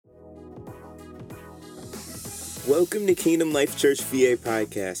Welcome to Kingdom Life Church VA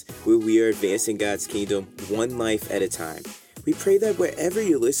Podcast, where we are advancing God's kingdom one life at a time. We pray that wherever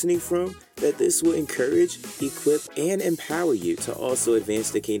you're listening from, that this will encourage, equip, and empower you to also advance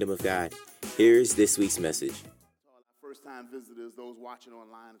the kingdom of God. Here's this week's message. All our first-time visitors, those watching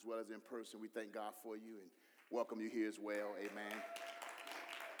online as well as in person, we thank God for you and welcome you here as well. Amen.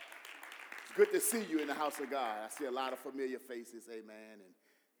 It's good to see you in the house of God. I see a lot of familiar faces, amen, and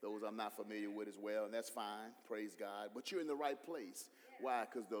those I'm not familiar with as well, and that's fine. Praise God. But you're in the right place. Why?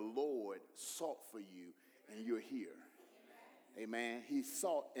 Because the Lord sought for you, and you're here. Amen. He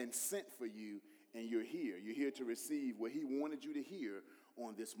sought and sent for you, and you're here. You're here to receive what he wanted you to hear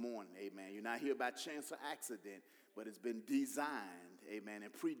on this morning. Amen. You're not here by chance or accident, but it's been designed, amen,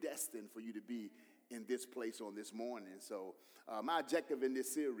 and predestined for you to be in this place on this morning. So my objective in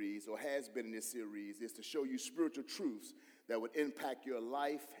this series, or has been in this series, is to show you spiritual truths that would impact your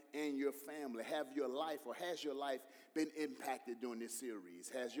life and your family. Have your life, or has your life been impacted during this series?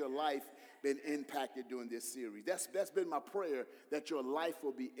 Has your life been impacted during this series? That's been my prayer, that your life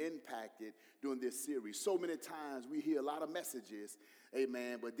will be impacted during this series. So many times we hear a lot of messages,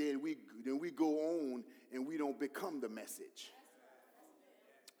 amen, but then we go on and we don't become the message.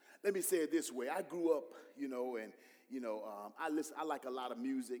 Let me say it this way. I grew up, I like a lot of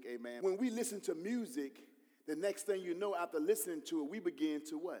music, amen. When we listen to music, the next thing you know, after listening to it, we begin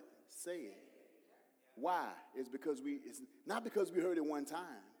to what? Say it. Why? It's not because we heard it one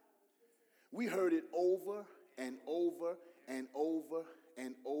time. We heard it over and over and over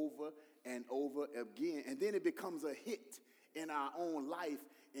and over and over again. And then it becomes a hit in our own life.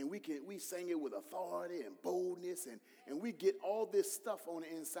 And we sing it with authority and boldness. And we get all this stuff on the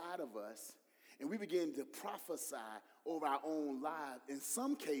inside of us. And we begin to prophesy over our own lives. In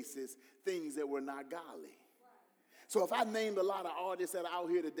some cases, things that were not godly. So if I named a lot of artists that are out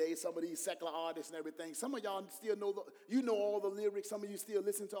here today, some of these secular artists and everything, some of y'all still know, all the lyrics. Some of you still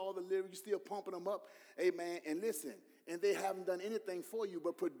listen to all the lyrics. You still pumping them up, amen. And listen, and they haven't done anything for you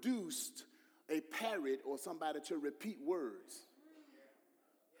but produced a parrot or somebody to repeat words.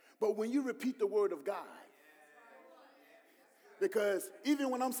 But when you repeat the word of God, because even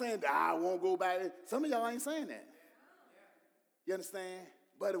when I'm saying, I won't go back, some of y'all ain't saying that. You understand?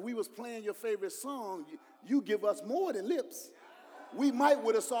 But if we was playing your favorite song, you give us more than lips. We might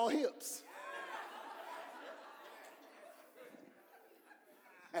would have saw hips.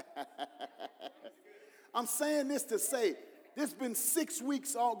 I'm saying this to say, there's been 6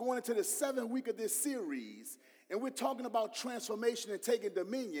 weeks all going into the 7th week of this series, and we're talking about transformation and taking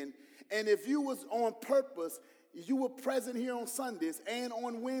dominion. And if you was on purpose, you were present here on Sundays and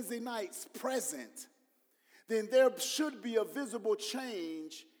on Wednesday nights present, then there should be a visible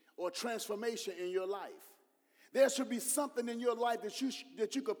change or transformation in your life. There should be something in your life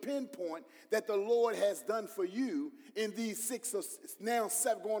that you could pinpoint that the Lord has done for you in these 6 or now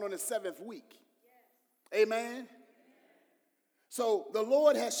 7, going on the 7th week. Yes. Amen. So the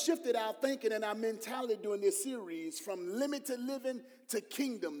Lord has shifted our thinking and our mentality during this series from limited living to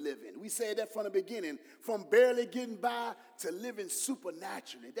kingdom living. We said that from the beginning, from barely getting by to living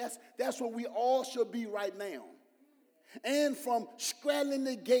supernaturally. That's where we all should be right now. And from straddling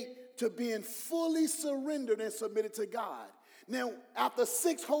the gate to being fully surrendered and submitted to God. Now, after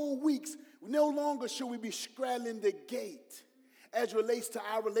 6 whole weeks, no longer should we be straddling the gate as relates to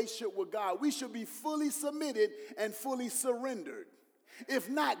our relationship with God. We should be fully submitted and fully surrendered. If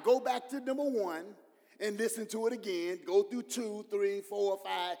not, go back to number 1 and listen to it again. Go through 2, 3, 4,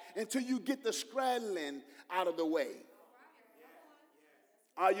 5 until you get the straddling out of the way.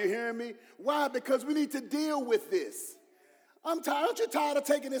 Are you hearing me? Why? Because we need to deal with this. I'm tired. Aren't you tired of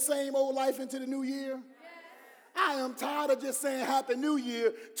taking the same old life into the new year? I am tired of just saying Happy New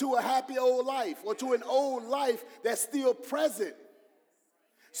Year to a happy old life or to an old life that's still present.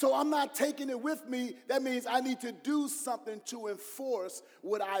 So I'm not taking it with me. That means I need to do something to enforce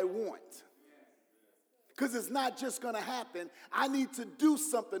what I want. Because it's not just going to happen. I need to do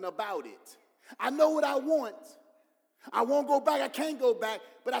something about it. I know what I want. I won't go back. I can't go back,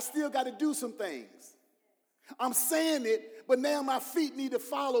 but I still got to do some things. I'm saying it, but now my feet need to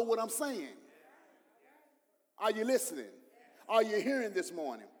follow what I'm saying. Are you listening? Are you hearing this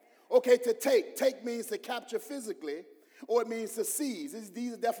morning? Okay, to take. Take means to capture physically, or it means to seize.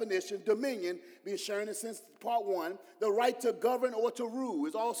 These are definitions. Dominion, being shared since part 1. The right to govern or to rule.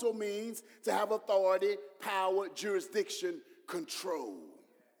 It also means to have authority, power, jurisdiction, control.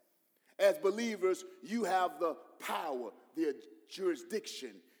 As believers, you have the power, the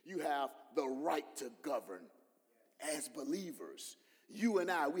jurisdiction. You have the right to govern. As believers, you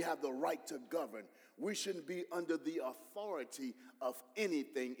and I, we have the right to govern. We shouldn't be under the authority of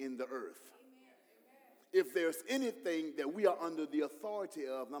anything in the earth. if there's anything that we are under the authority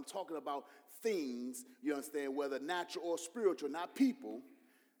of, and I'm talking about things, you understand, whether natural or spiritual, not people,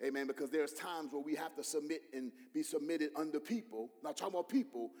 amen, because there's times where we have to submit and be submitted under people, not talking about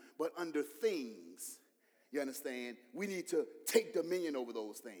people, but under things, you understand? We need to take dominion over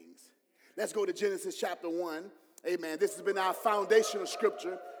those things. Let's go to Genesis chapter 1, amen. This has been our foundational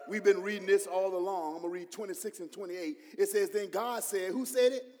scripture. We've been reading this all along. I'm going to read 26 and 28. It says, then God said, who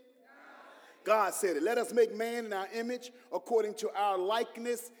said it? God said it. Let us make man in our image according to our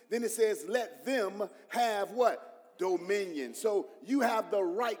likeness. Then it says, let them have what? Dominion. So you have the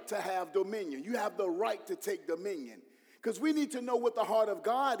right to have dominion. You have the right to take dominion. Because we need to know what the heart of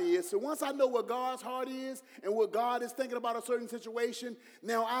God is. So once I know what God's heart is and what God is thinking about a certain situation,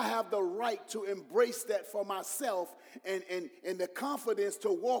 now I have the right to embrace that for myself and the confidence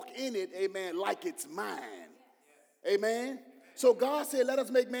to walk in it, amen, like it's mine. Amen. So God said, let us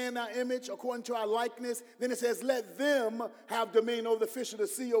make man in our image according to our likeness. Then it says, let them have dominion over the fish of the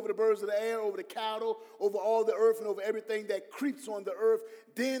sea, over the birds of the air, over the cattle, over all the earth, and over everything that creeps on the earth.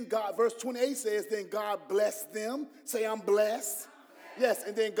 Then God, verse 28 says, then God blessed them. Say, I'm blessed. Yes,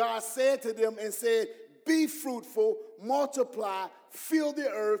 and then God said to them and said, be fruitful, multiply, fill the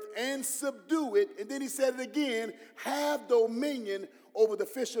earth, and subdue it. And then he said it again, have dominion over the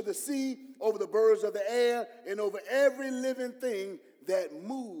fish of the sea, over the birds of the air, and over every living thing that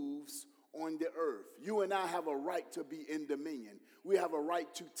moves on the earth. You and I have a right to be in dominion. We have a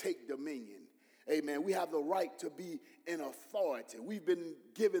right to take dominion. Amen. We have the right to be in authority. We've been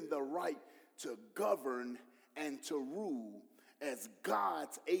given the right to govern and to rule as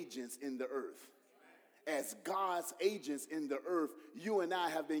God's agents in the earth. As God's agents in the earth, you and I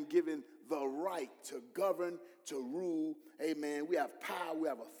have been given the right to govern, to rule. Amen. We have power, we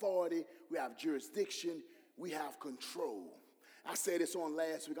have authority, we have jurisdiction, we have control. I said this on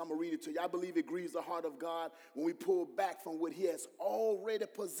last week. I'm going to read it to you. I believe it grieves the heart of God when we pull back from what he has already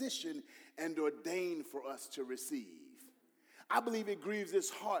positioned and ordained for us to receive. I believe it grieves his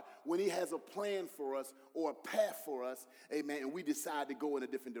heart when he has a plan for us or a path for us, amen, and we decide to go in a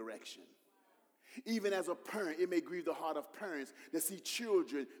different direction. Even as a parent, it may grieve the heart of parents to see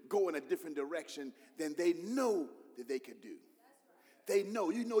children go in a different direction than they know that they could do. They know,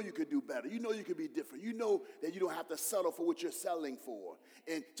 you could do better. You know you could be different. You know that you don't have to settle for what you're settling for.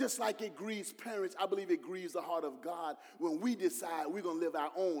 And just like it grieves parents, I believe it grieves the heart of God when we decide we're going to live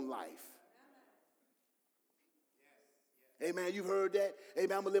our own life. Amen. You've heard that?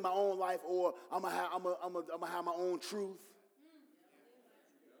 Amen. I'm going to live my own life, or I'm going to have my own truth.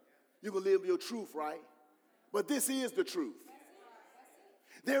 You're going to live your truth, right? But this is the truth.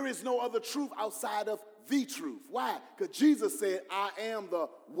 There is no other truth outside of the truth. Why? Because Jesus said, I am the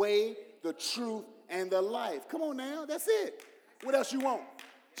way, the truth, and the life. Come on now. That's it. What else you want?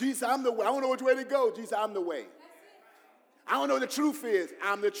 Jesus, I'm the way. I don't know which way to go. Jesus, I'm the way. I don't know what the truth is.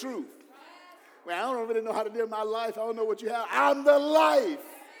 I'm the truth. Well, I don't really know how to live my life. I don't know what you have. I'm the life.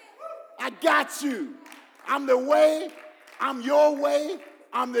 I got you. I'm the way. I'm your way.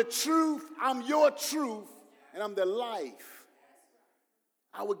 I'm the truth. I'm your truth. And I'm the life.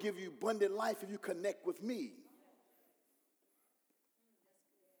 I will give you abundant life if you connect with me.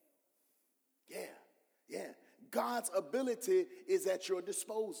 Yeah. God's ability is at your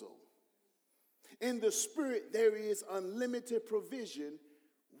disposal. In the spirit, there is unlimited provision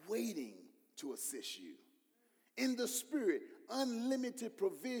waiting to assist you. In the spirit, unlimited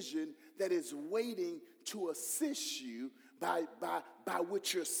provision that is waiting to assist you by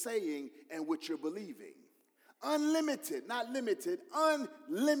what you're saying and what you're believing. Unlimited, not limited,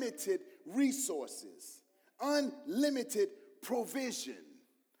 unlimited resources, unlimited provision,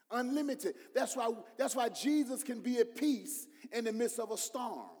 unlimited. That's why Jesus can be at peace in the midst of a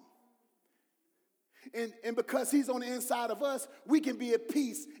storm. And because he's on the inside of us, we can be at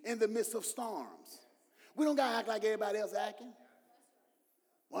peace in the midst of storms. We don't got to act like everybody else acting.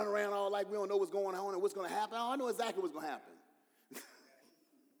 Run around all like we don't know what's going on and what's going to happen. I know exactly what's going to happen.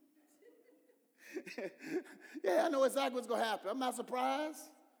 Yeah, I know exactly what's going to happen. I'm not surprised.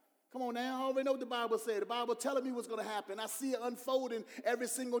 Come on now. I already know what the Bible said. The Bible telling me what's going to happen. I see it unfolding every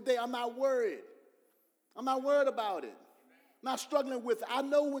single day. I'm not worried. I'm not worried about it. I'm not struggling with it. I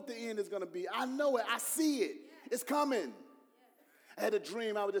know what the end is going to be. I know it. I see it. It's coming. I had a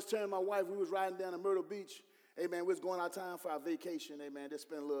dream. I was just telling my wife, we was riding down to Myrtle Beach. Amen. We was going out of town for our vacation. Amen. Just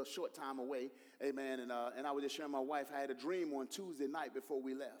spent a little short time away. Amen. And I was just sharing my wife. I had a dream on Tuesday night before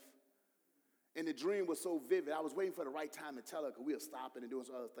we left. And the dream was so vivid. I was waiting for the right time to tell her because we were stopping and doing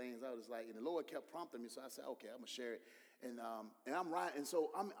some other things. I was like, and the Lord kept prompting me. So I said, okay, I'm going to share it. And I'm riding. And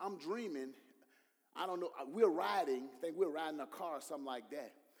so I'm dreaming. I don't know. We're riding. I think we're riding a car or something like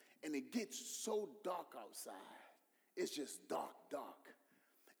that. and it gets so dark outside. It's just dark, dark.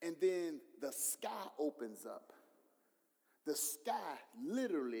 And then the sky opens up. The sky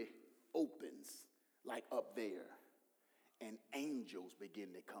literally opens, like up there, and angels begin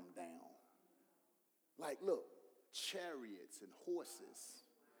to come down. Like, look, chariots and horses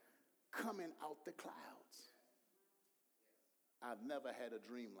coming out the clouds. I've never had a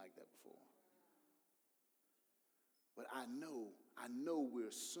dream like that before. But I know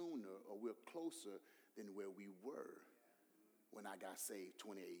we're sooner or we're closer than where we were when I got saved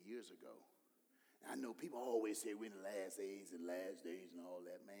 28 years ago. I know people always say we're in the last days and all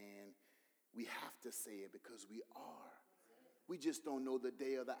that. Man, we have to say it because we are. We just don't know the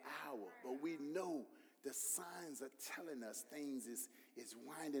day or the hour, but we know the signs are telling us things is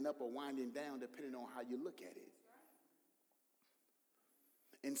winding up or winding down depending on how you look at it.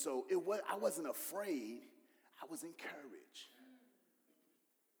 And so I wasn't afraid. I was encouraged.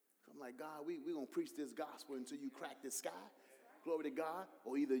 I'm like, God, we're going to preach this gospel until you crack the sky. Glory to God.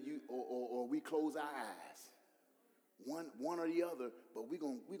 Or either you or we close our eyes. One or the other, but we're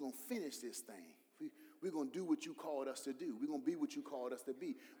going to finish this thing. We're going to do what you called us to do. We're going to be what you called us to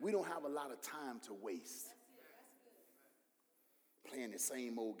be. We don't have a lot of time to waste. Playing the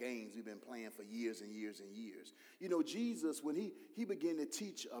same old games we've been playing for years and years and years. You know, Jesus, when he began to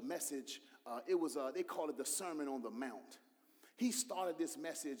teach a message, they call it the Sermon on the Mount. He started this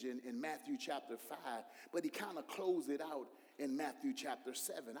message in Matthew chapter 5, but he kind of closed it out in Matthew chapter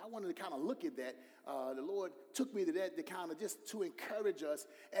 7. I wanted to kind of look at that. The Lord took me to that to kind of just to encourage us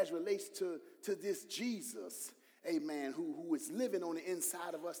as relates to this Jesus, amen, who is living on the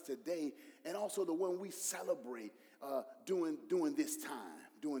inside of us today, and also the one we celebrate during this time,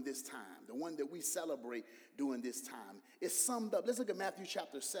 the one that we celebrate during this time. It's summed up. Let's look at Matthew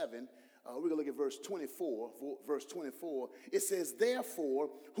chapter 7. We're going to look at verse 24. Verse 24, it says, therefore,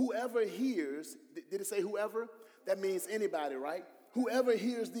 whoever hears, did it say whoever? That means anybody, right? Whoever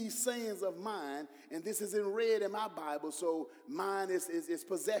hears these sayings of mine, and this is in red in my Bible, so mine is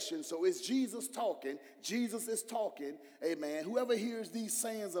possession. So it's Jesus talking. Jesus is talking, amen. Whoever hears these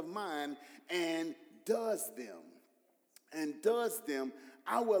sayings of mine and does them,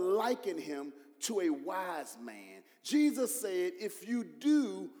 I will liken him to a wise man. Jesus said, if you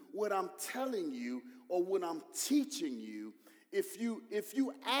do what I'm telling you or what I'm teaching you, if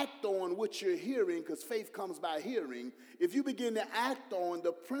you act on what you're hearing, because faith comes by hearing, if you begin to act on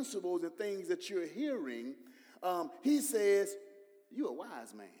the principles and things that you're hearing, he says, you're a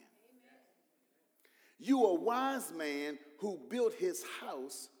wise man. You're a wise man who built his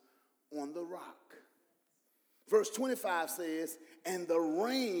house on the rock. Verse 25 says, and the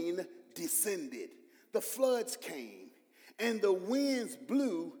rain descended, the floods came, and the winds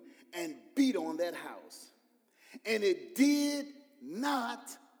blew and beat on that house. And it did not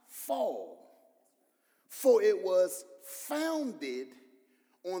fall, for it was founded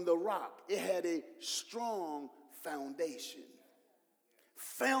on the rock. It had a strong foundation.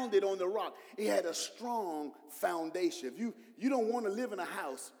 Founded on the rock. It had a strong foundation. If you don't want to live in a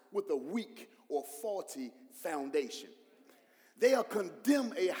house with a weak or faulty foundation. They'll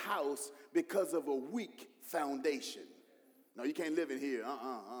condemn a house because of a weak foundation. No, you can't live in here.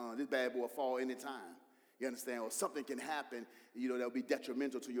 This bad boy fall anytime. You understand? Or something can happen, that'll be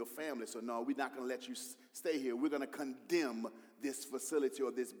detrimental to your family. So no, we're not going to let you stay here. We're going to condemn this facility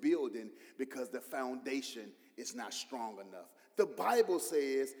or this building because the foundation is not strong enough. The Bible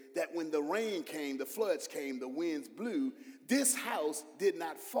says that when the rain came, the floods came, the winds blew, this house did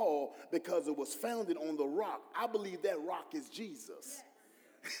not fall because it was founded on the rock. I believe that rock is Jesus.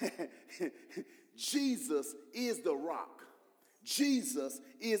 Jesus is the rock. Jesus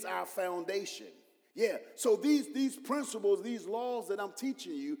is our foundation. Yeah, so these principles, these laws that I'm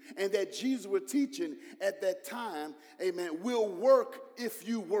teaching you and that Jesus was teaching at that time, amen, will work if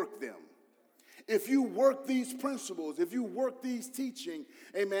you work them. If you work these principles, if you work these teaching,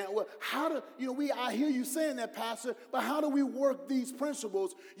 amen, well, I hear you saying that, Pastor, but how do we work these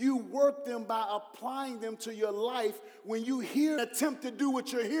principles? You work them by applying them to your life when you hear an attempt to do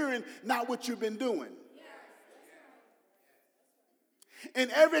what you're hearing, not what you've been doing.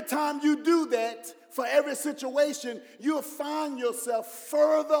 And every time you do that, for every situation, you'll find yourself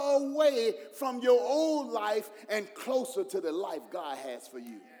further away from your old life and closer to the life God has for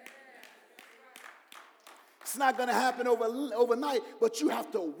you. It's not going to happen overnight, but you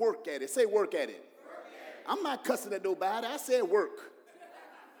have to work at it. Say work at it. I'm not cussing at nobody. I said work.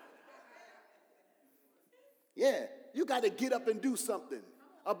 Yeah, you got to get up and do something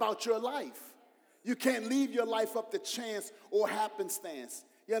about your life. You can't leave your life up to chance or happenstance.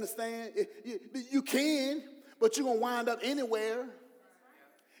 You understand? You can, but you're going to wind up anywhere.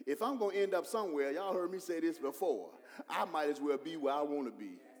 If I'm going to end up somewhere, y'all heard me say this before, I might as well be where I want to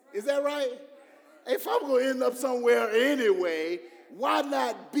be. Is that right? If I'm going to end up somewhere anyway, why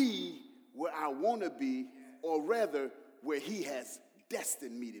not be where I want to be, or rather where he has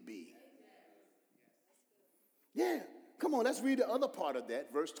destined me to be? Yeah. Come on, let's read the other part of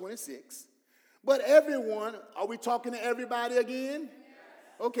that, verse 26. But everyone, are we talking to everybody again?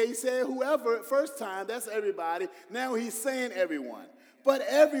 Okay, he said whoever, first time, that's everybody. Now he's saying everyone. But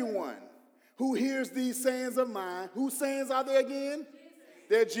everyone who hears these sayings of mine, whose sayings are they again?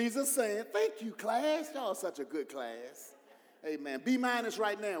 They're Jesus saying. Thank you, class. Y'all are such a good class. Amen. B-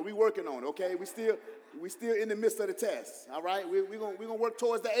 right now. We working on it, okay? We still in the midst of the test, all right? We're gonna work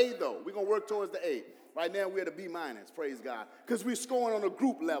towards the A, though. We're going to work towards the A. Right now, we're at a B-, praise God. Because we're scoring on a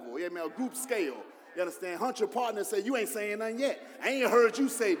group level, amen, a group scale. You understand? Hunt your partner and say, you ain't saying nothing yet. I ain't heard you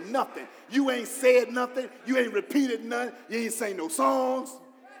say nothing. You ain't said nothing. You ain't repeated nothing. You ain't sang no songs.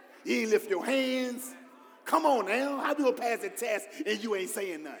 You ain't lift your hands. Come on now. How do you pass the test and you ain't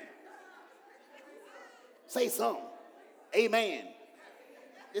saying nothing? Say something. Amen.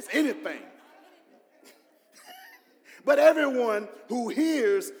 It's anything. But everyone who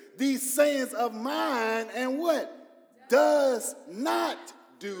hears these sayings of mine and what? Does not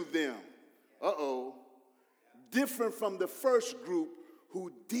do them. Uh-oh. Different from the first group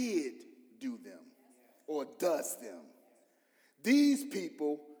who did do them or does them. These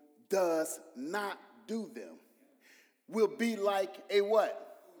people does not do them. Will be like a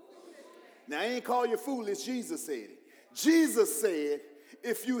what? Now, I ain't call you foolish. Jesus said it. Jesus said,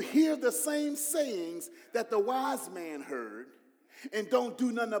 if you hear the same sayings that the wise man heard and don't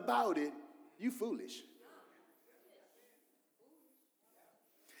do nothing about it, you foolish.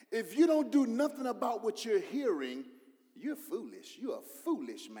 If you don't do nothing about what you're hearing, you're foolish. You're a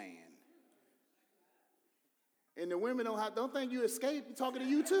foolish man. And the women don't think you escaped. He's talking to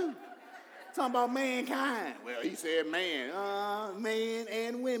you too. Talking about mankind. Well, he said man. Man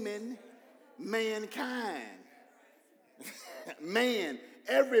and women. Mankind. Man.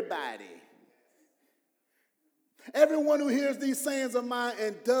 Everybody. Everyone who hears these sayings of mine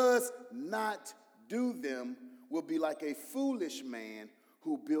and does not do them will be like a foolish man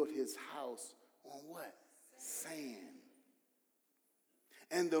who built his house on what? Sand.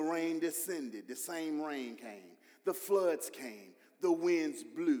 And the rain descended. The same rain came. The floods came. The winds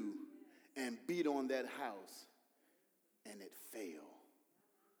blew and beat on that house. And it fell.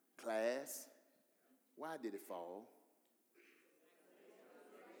 Class, why did it fall?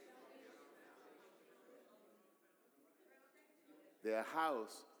 Their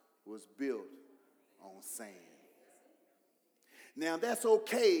house was built on sand. Now, that's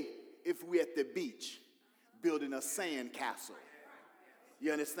okay if we're at the beach building a sand castle.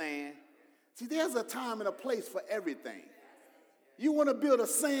 You understand? See, there's a time and a place for everything. You want to build a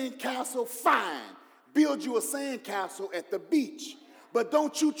sand castle? Fine. Build you a sand castle at the beach. But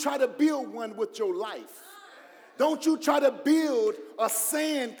don't you try to build one with your life. Don't you try to build a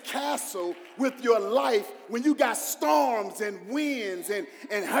sand castle with your life when you got storms and winds and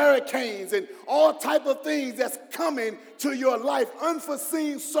hurricanes and all type of things that's coming to your life,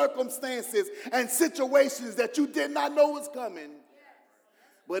 unforeseen circumstances and situations that you did not know was coming.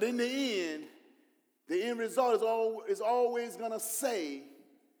 But in the end result is always going to say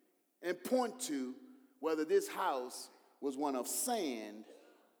and point to whether this house was one of sand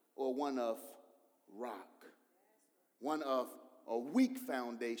or one of rock. One of a weak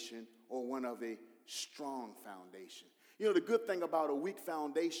foundation or one of a strong foundation. You know, the good thing about a weak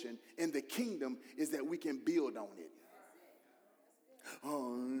foundation in the kingdom is that we can build on it.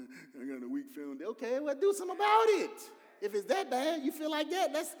 Oh, I got a weak foundation. Okay, well, do something about it. If it's that bad, you feel like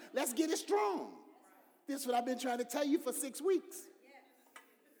that, let's get it strong. This is what I've been trying to tell you for 6 weeks.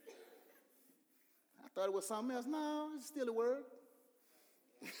 I thought it was something else. No, it's still a word.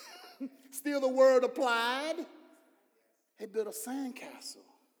 Still the word applied. They built a sandcastle.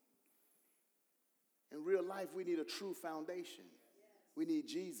 In real life, we need a true foundation. We need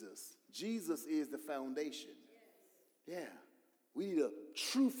Jesus. Jesus is the foundation. Yeah. We need a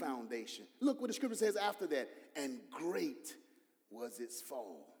true foundation. Look what the scripture says after that. And great was its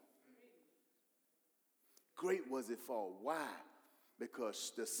fall. Great was its fall. Why?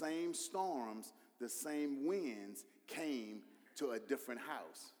 Because the same storms, the same winds came to a different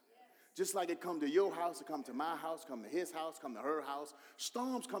house. Just like it come to your house, it come to my house, come to his house, come to her house.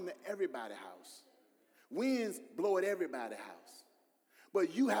 Storms come to everybody's house. Winds blow at everybody's house.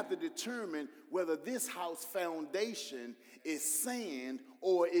 But you have to determine whether this house foundation is sand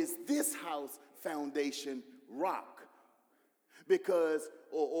or is this house foundation rock. Because,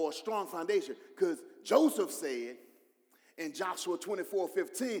 or a strong foundation. Because Joseph said, In Joshua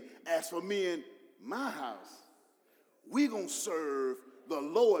 24:15, as for me and my house, we're going to serve the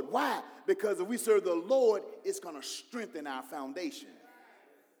Lord. Why? Because if we serve the Lord, it's going to strengthen our foundation.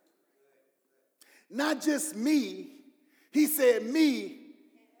 Not just me. He said me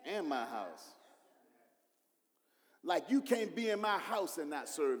and my house. Like you can't be in my house and not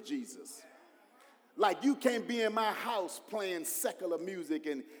serve Jesus. Like you can't be in my house playing secular music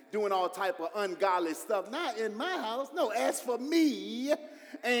and doing all type of ungodly stuff. Not in my house. No, as for me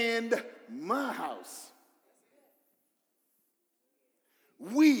and my house.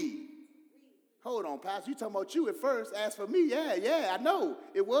 We. Hold on, Pastor. You talking about you at first. As for me, yeah, I know.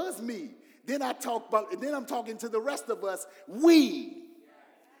 It was me. Then I'm talking to the rest of us. We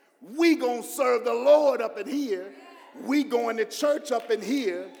gonna serve the Lord up in here. We going to church up in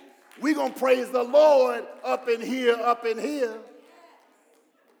here. We gonna praise the Lord up in here, up in here.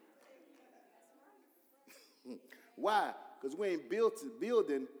 Why? Because we ain't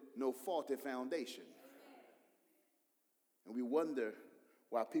building no faulty foundation. And we wonder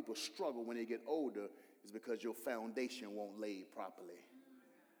why people struggle when they get older is because your foundation won't lay properly.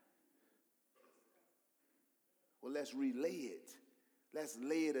 Well, let's relay it. Let's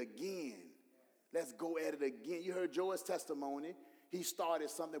lay it again. Let's go at it again. You heard Joe's testimony. He started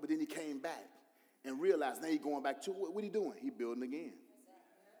something, but then he came back and realized now he's going back to what he doing? He building again.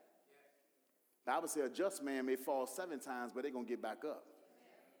 The Bible says a just man may fall 7 times, but they're going to get back up.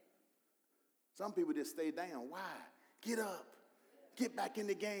 Some people just stay down. Why? Get up. Get back in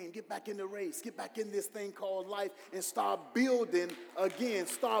the game. Get back in the race. Get back in this thing called life and start building again.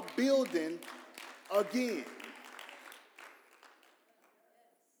 Start building again.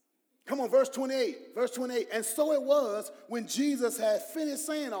 Come on, verse 28. Verse 28. And so it was when Jesus had finished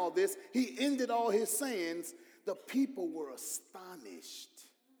saying all this, he ended all his sayings. The people were astonished.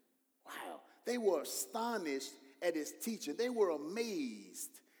 Wow. They were astonished at his teaching. They were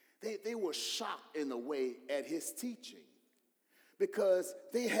amazed. They were shocked in a way at his teaching because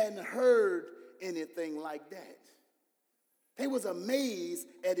they hadn't heard anything like that. They was amazed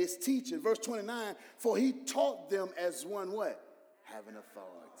at his teaching. Verse 29, for he taught them as one what? Having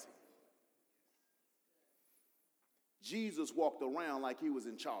authority. Jesus walked around like he was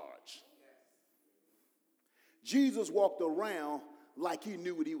in charge. Jesus walked around like he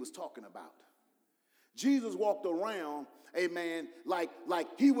knew what he was talking about. Jesus walked around, amen, like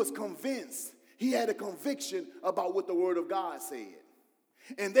he was convinced. He had a conviction about what the word of God said.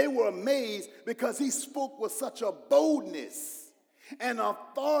 And they were amazed because he spoke with such a boldness and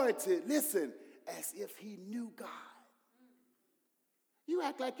authority, listen, as if he knew God. You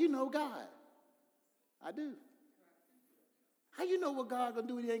act like you know God. I do. How you know what God gonna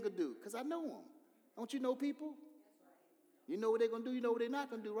do and he ain't gonna do? Because I know him. Don't you know people? You know what they're gonna do, you know what they're not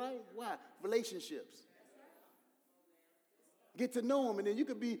gonna do, right? Why? Relationships. Get to know him, and then you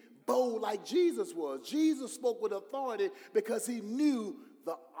could be bold like Jesus was. Jesus spoke with authority because he knew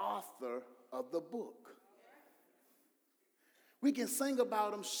the author of the book. We can sing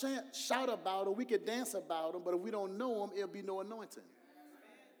about him, shout about him, we can dance about him, but if we don't know him, it'll be no anointing.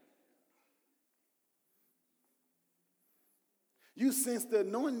 You sensed the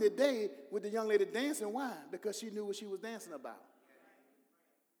anointing today with the young lady dancing. Why? Because she knew what she was dancing about.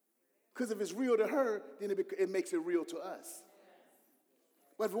 Because if it's real to her, then it makes it real to us.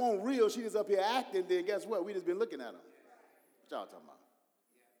 But if it wasn't real, she was up here acting, then guess what? We just been looking at her. What y'all talking about?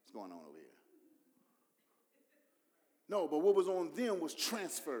 What's going on over here? No, but what was on them was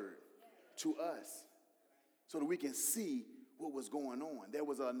transferred to us so that we can see what was going on. There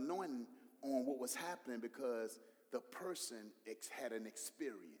was an anointing on what was happening because the person had an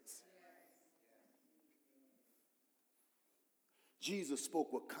experience. Jesus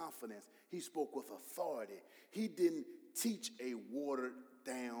spoke with confidence. He spoke with authority. He didn't teach a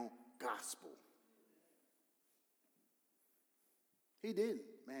watered-down gospel. He didn't.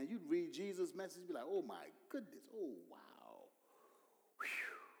 Man, you'd read Jesus' message, be like, oh, my goodness. Oh, wow.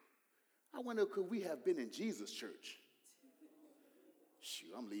 Whew. I wonder, could we have been in Jesus' church?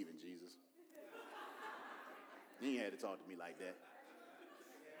 Shoot, I'm leaving Jesus. He ain't had to talk to me like that.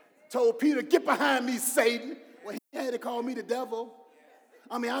 Told Peter, get behind me, Satan. Well, he had to call me the devil.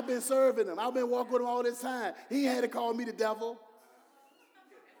 I mean, I've been serving him. I've been walking with him all this time. He had to call me the devil.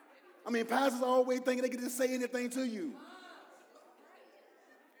 I mean, pastors always thinking they can just say anything to you.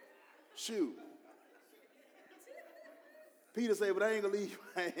 Shoot. Peter said, but I ain't going to leave you.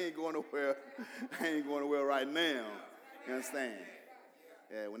 I ain't going nowhere. I ain't going nowhere right now. You understand?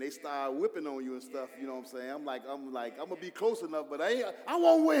 Yeah, when they start whipping on you and stuff, you know what I'm saying? I'm like, I'm going to be close enough, but I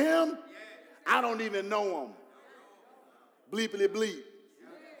won't with him. I don't even know him. Bleepily bleep.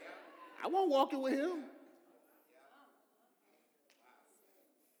 I won't walk in with him.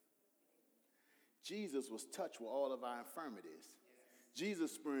 Jesus was touched with all of our infirmities.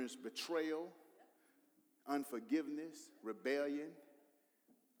 Jesus experienced betrayal, unforgiveness, rebellion,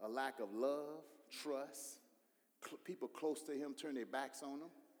 a lack of love, trust. People close to him turn their backs on him.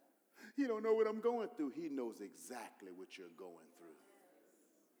 He don't know what I'm going through. He knows exactly what you're going through.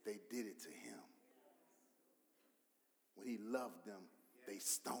 They did it to him. When he loved them, they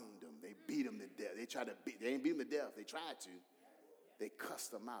stoned him. They beat him to death. They ain't beat him to death. They tried to. They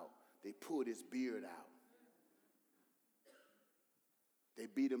cussed him out. They pulled his beard out. They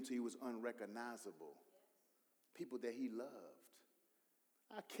beat him till he was unrecognizable. People that he loved.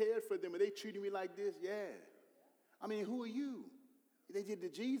 I cared for them, and they treated me like this. Yeah. I mean, who are you? They did to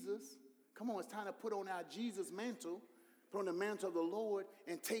Jesus. Come on, it's time to put on our Jesus mantle, put on the mantle of the Lord,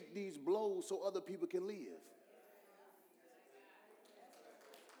 and take these blows so other people can live.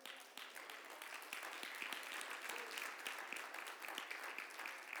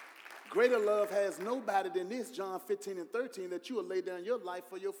 Greater love has nobody than this, John 15 and 13, that you will lay down your life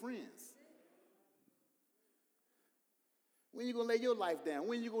for your friends. When you going to lay your life down?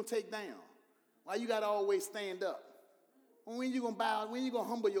 When you going to take down? Why you got to always stand up? When you going to bow? When you going to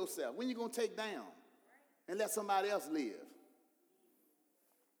humble yourself? When you going to take down and let somebody else live?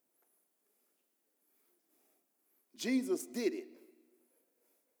 Jesus did it.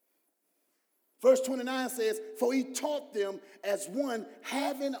 Verse 29 says, for he taught them as one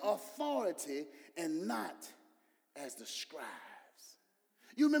having authority and not as the scribes.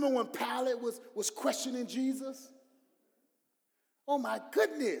 You remember when Pilate was questioning Jesus? Oh my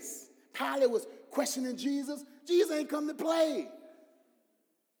goodness. Pilate was questioning Jesus. Jesus ain't come to play.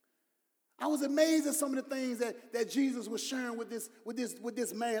 I was amazed at some of the things that Jesus was sharing with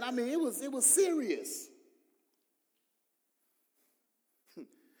this man. I mean, it was serious.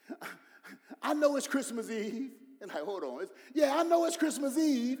 I know it's Christmas Eve. And like, hold on. I know it's Christmas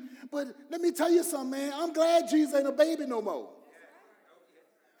Eve, but let me tell you something, man. I'm glad Jesus ain't a baby no more.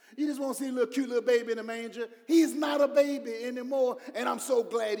 You just want to see a little cute little baby in a manger. He's not a baby anymore, and I'm so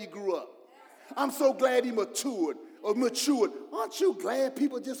glad he grew up. I'm so glad he matured. Aren't you glad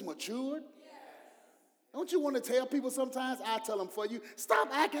people just matured? Don't you want to tell people sometimes? I tell them for you, stop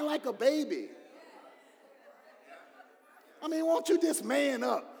acting like a baby. I mean, won't you just man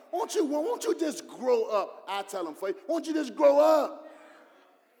up? Won't you just grow up? I tell them for you. Won't you just grow up?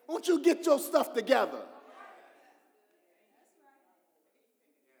 Won't you get your stuff together?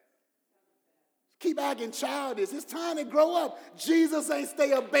 Keep acting childish. It's time to grow up. Jesus ain't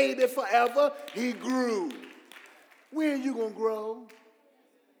stay a baby forever. He grew. When are you going to grow?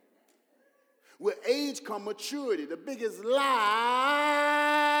 With age come maturity. The biggest lie.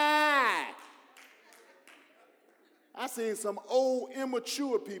 I seen some old,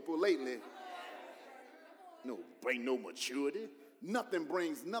 immature people lately. No, bring no maturity. Nothing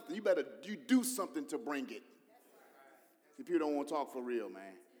brings nothing. You do something to bring it. See, people don't want to talk for real,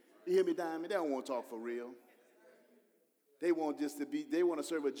 man. You hear me, Diamond? They don't want to talk for real. They want to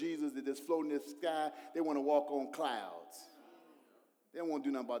serve a Jesus that just floating in the sky. They want to walk on clouds. They don't want to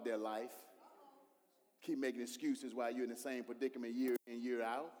do nothing about their life. Keep making excuses while you're in the same predicament year in, year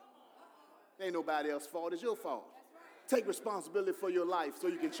out. Ain't nobody else's fault. It's your fault. Take responsibility for your life so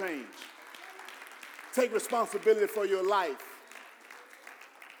you can change. Take responsibility for your life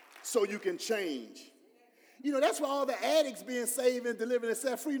so you can change. You know, that's why all the addicts being saved and delivered and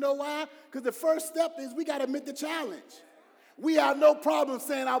set free. You know why? Because the first step is we got to admit the challenge. We have no problem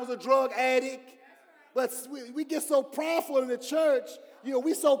saying I was a drug addict, but we get so prideful in the church. You know,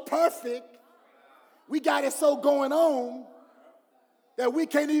 we so perfect. We got it so going on that we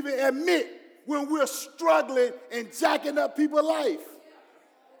can't even admit when we're struggling and jacking up people's life.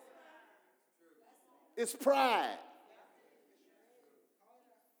 It's pride.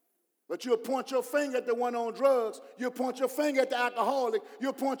 But you'll point your finger at the one on drugs. You'll point your finger at the alcoholic.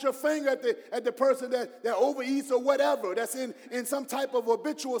 You'll point your finger at the person that overeats or whatever, that's in some type of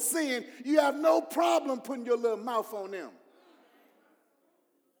habitual sin. You have no problem putting your little mouth on them.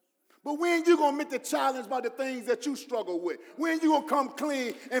 But when you going to meet the challenge about the things that you struggle with? When you going to come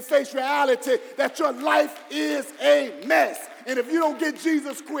clean and face reality that your life is a mess? And if you don't get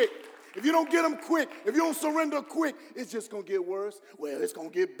Jesus quick, if you don't get him quick, if you don't surrender quick, it's just going to get worse. Well, it's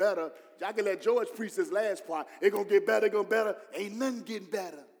going to get better. I can let George preach this last part. It's going to get better, going better. Ain't nothing getting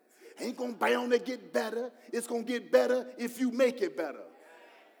better. Ain't going to bound to get better. It's going to get better if you make it better.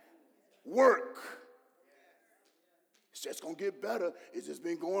 Work. It's just going to get better. It's just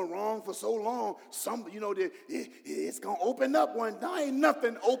been going wrong for so long. It's going to open up one day. There ain't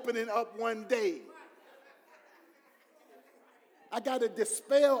nothing opening up one day. I got to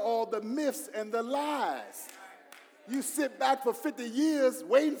dispel all the myths and the lies. You sit back for 50 years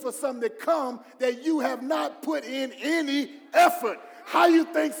waiting for something to come that you have not put in any effort. How you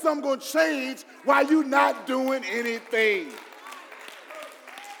think something going to change while you not doing anything?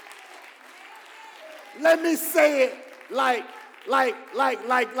 Let me say it like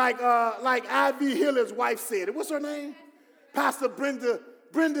Ivy Hiller's wife said it. What's her name? Pastor Brenda.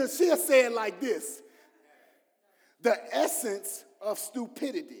 She'll say it like this. The essence of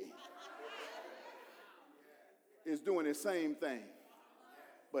stupidity is doing the same thing,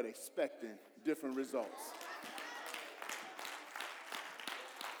 but expecting different results.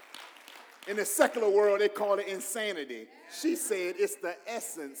 In the secular world, they call it insanity. She said it's the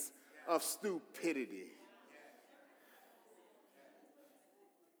essence of stupidity.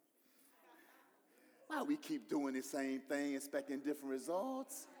 Why we keep doing the same thing, expecting different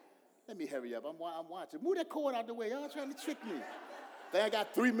results? Let me hurry up. I'm watching. Move that cord out the way. Y'all trying to trick me. I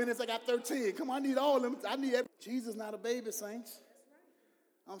got 3 minutes. I got 13. Come on, I need all of them. I need every. Jesus not a baby, saints.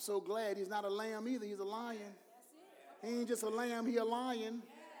 I'm so glad he's not a lamb either. He's a lion. He ain't just a lamb. He a lion.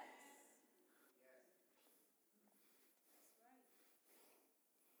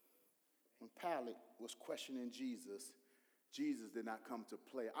 When Pilate was questioning Jesus, Jesus did not come to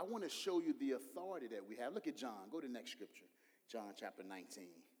play. I want to show you the authority that we have. Look at John. Go to the next scripture. John chapter 19.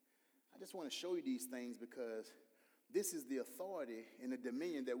 I just want to show you these things because this is the authority and the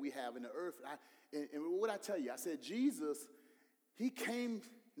dominion that we have in the earth. And what I tell you, I said Jesus, he came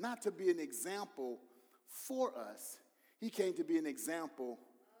not to be an example for us. He came to be an example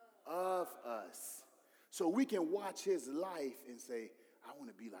of us. So we can watch his life and say, I want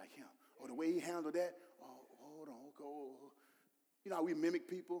to be like him. Or the way he handled that, hold on. You know how we mimic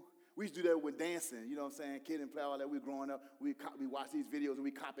people? We used to do that with dancing, you know what I'm saying? Kid and play all that. We growing up, we watch these videos and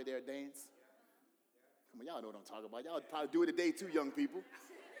we copy their dance. Come on, y'all know what I'm talking about. Y'all probably do it today too, young people.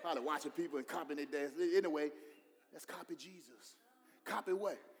 Probably watching people and copying their dance. Anyway, let's copy Jesus. Copy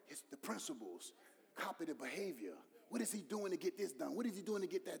what? It's the principles. Copy the behavior. What is he doing to get this done? What is he doing to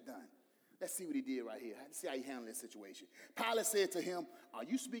get that done? Let's see what he did right here. Let's see how he handled this situation. Pilate said to him, are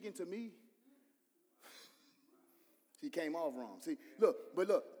you speaking to me? He came off wrong. See, look,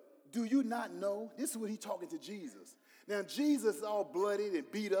 do you not know? This is what he's talking to Jesus. Now, Jesus is all bloodied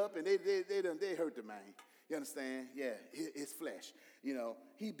and beat up, and they hurt the man. You understand? Yeah, his flesh. You know,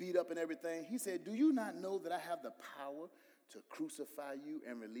 he beat up and everything. He said, do you not know that I have the power to crucify you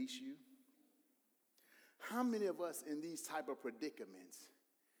and release you? How many of us in these type of predicaments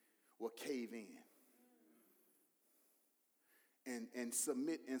will cave in and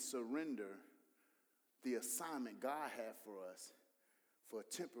submit and surrender the assignment God had for us for a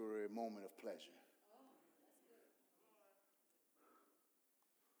temporary moment of pleasure?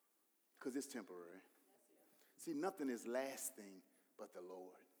 Because it's temporary. See, nothing is lasting but the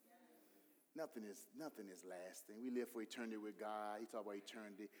Lord. Nothing is lasting. We live for eternity with God. He talked about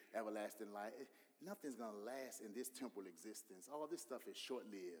eternity, everlasting life. Nothing's going to last in this temporal existence. All this stuff is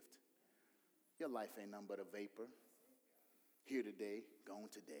short-lived. Your life ain't nothing but a vapor. Here today, gone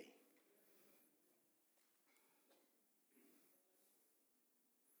today.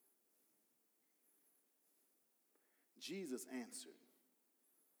 Jesus answered,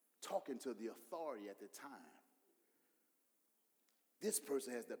 talking to the authority at the time. This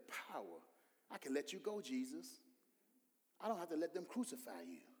person has the power. I can let you go, Jesus. I don't have to let them crucify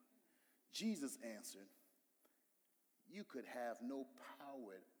you. Jesus answered, you could have no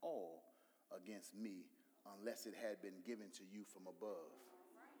power at all against me unless it had been given to you from above.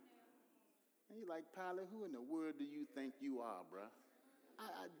 And you're like, Pilate, who in the world do you think you are, bruh?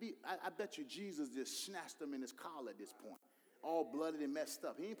 I bet you Jesus just snatched him in his collar at this point, all blooded and messed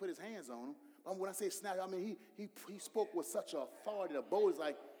up. He didn't put his hands on him. But when I say snatch, I mean he spoke with such authority. The bold is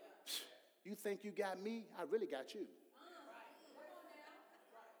like, you think you got me? I really got you.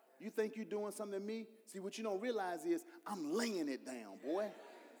 You think you're doing something to me? See, what you don't realize is I'm laying it down, boy.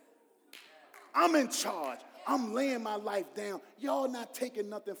 I'm in charge. I'm laying my life down. Y'all not taking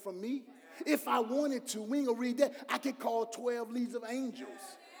nothing from me. If I wanted to, we ain't gonna read that. I could call 12 legions of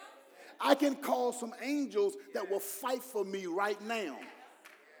angels. I can call some angels that will fight for me right now.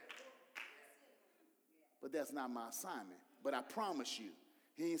 But that's not my assignment. But I promise you,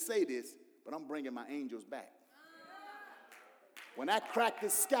 he didn't say this, but I'm bringing my angels back. When I crack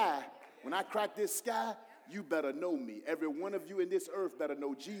this sky, you better know me. Every one of you in this earth better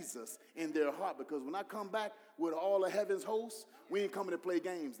know Jesus in their heart, because when I come back with all of heaven's hosts, we ain't coming to play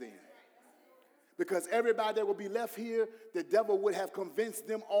games then. Because everybody that will be left here, the devil would have convinced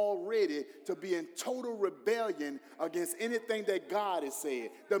them already to be in total rebellion against anything that God has said.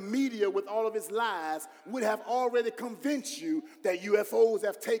 The media, with all of its lies, would have already convinced you that UFOs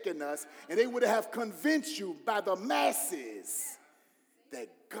have taken us, and they would have convinced you by the masses that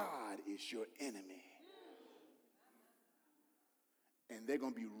God is your enemy. And they're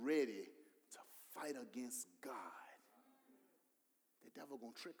going to be ready to fight against God. The devil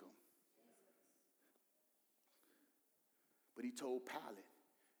going to trick them. But he told Pilate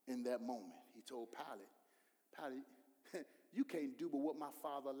in that moment, he told Pilate, you can't do but what my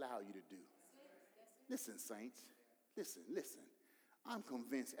Father allowed you to do. Listen, saints, listen. I'm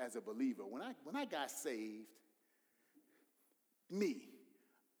convinced as a believer, when I got saved,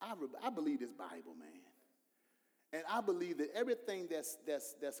 I believe this Bible, man. And I believe that everything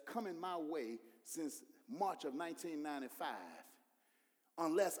that's coming my way since March of 1995,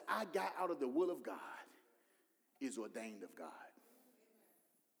 unless I got out of the will of God, is ordained of God.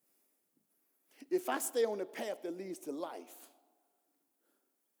 If I stay on the path that leads to life,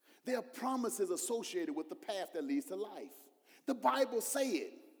 there are promises associated with the path that leads to life. The Bible say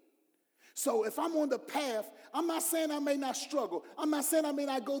it. So if I'm on the path, I'm not saying I may not struggle. I'm not saying I may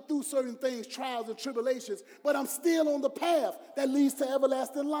not go through certain things, trials and tribulations, but I'm still on the path that leads to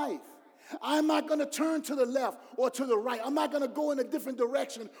everlasting life. I'm not going to turn to the left or to the right. I'm not going to go in a different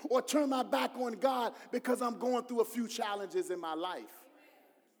direction or turn my back on God because I'm going through a few challenges in my life.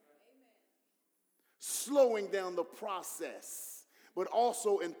 Slowing down the process, but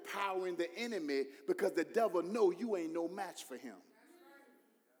also empowering the enemy because the devil know you ain't no match for him.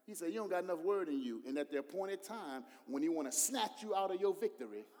 He said, you don't got enough word in you. And at the appointed time, when he want to snatch you out of your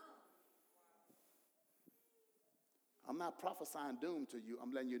victory, I'm not prophesying doom to you.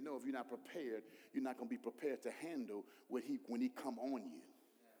 I'm letting you know if you're not prepared, you're not going to be prepared to handle when he come on you.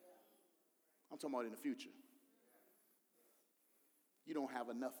 I'm talking about in the future. You don't have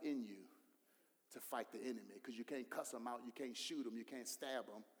enough in you to fight the enemy because you can't cuss them out, you can't shoot them, you can't stab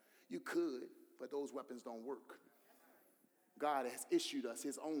them. You could, but those weapons don't work. God has issued us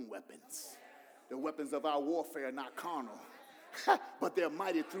his own weapons. The weapons of our warfare are not carnal, but they're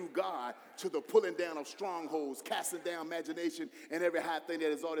mighty through God to the pulling down of strongholds, casting down imagination, and every high thing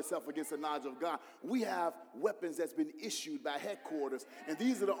that exalts itself against the knowledge of God. We have weapons that's been issued by headquarters, and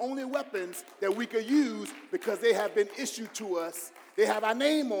these are the only weapons that we could use because they have been issued to us. They have our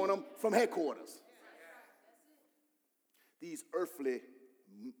name on them from headquarters. These earthly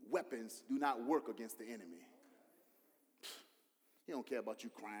weapons do not work against the enemy. He don't care about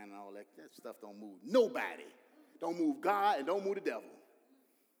you crying and all that. That stuff don't move nobody. Don't move God and don't move the devil.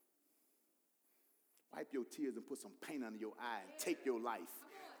 Wipe your tears and put some paint under your eye and take your life.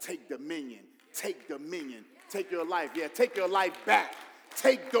 Take dominion. Take dominion. Take your life. Yeah, take your life back.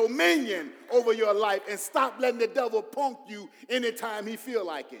 Take dominion over your life and stop letting the devil punk you anytime he feel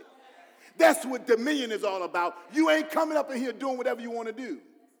like it. That's what dominion is all about. You ain't coming up in here doing whatever you want to do.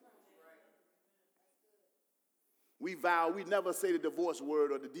 We vow we never say the divorce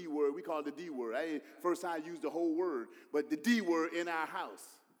word or the D word. We call it the D word. I ain't first time I used the whole word, but the D word in our house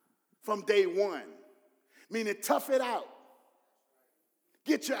from day one. Meaning tough it out.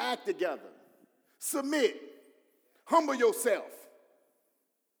 Get your act together. Submit. Humble yourself.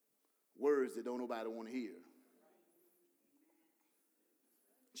 Words that don't nobody want to hear.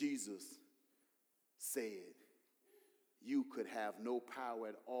 Jesus said, you could have no power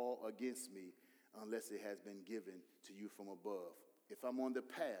at all against me unless it has been given to you from above. If I'm on the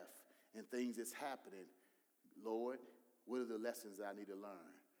path and things is happening, Lord, what are the lessons I need to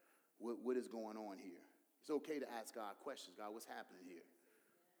learn? What is going on here? It's okay to ask God questions. God, what's happening here?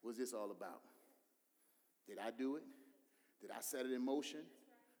 What's this all about? Did I do it? Did I set it in motion?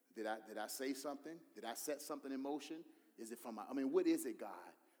 Did I say something? Did I set something in motion? Is it from what is it, God?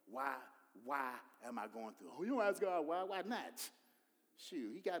 Why am I going through? Oh, you don't ask God why? Why not?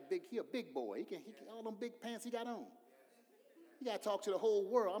 Shoot, he a big boy. He can all them big pants he got on. You got to talk to the whole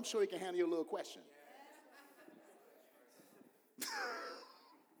world. I'm sure he can handle your little question.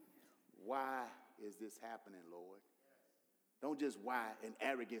 Why is this happening, Lord? Don't just why in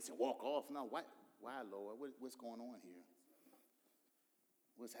arrogance and walk off. No, why, Lord? What's going on here?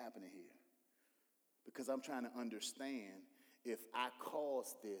 What's happening here? Because I'm trying to understand if I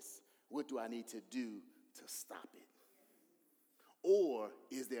cause this, what do I need to do to stop it? Or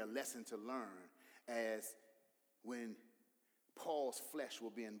is there a lesson to learn as when Paul's flesh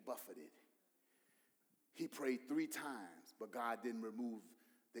was being buffeted? He prayed 3 times, but God didn't remove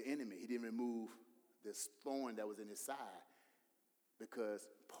the enemy. He didn't remove this thorn that was in his side because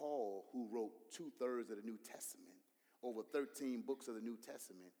Paul, who wrote 2/3 of the New Testament, over 13 books of the New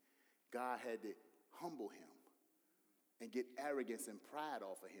Testament, God had to humble him and get arrogance and pride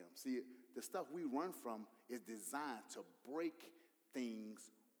off of him. See, the stuff we run from is designed to break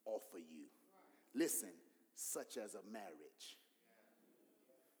things off of you. Listen, such as a marriage.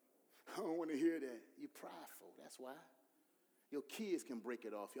 I don't want to hear that. You're prideful. That's why. Your kids can break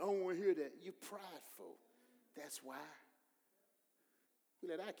it off you. I don't want to hear that. You're prideful. That's why. We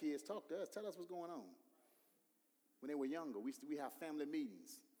let our kids talk to us. Tell us what's going on. When they were younger, we have family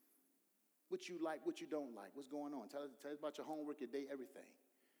meetings. What you like, what you don't like, what's going on. Tell us about your homework, your day, everything.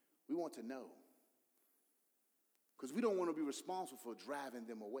 We want to know. Because we don't want to be responsible for driving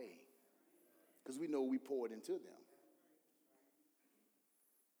them away. Because we know we poured into them.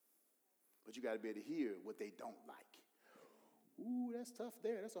 But you got to be able to hear what they don't like. Ooh, that's tough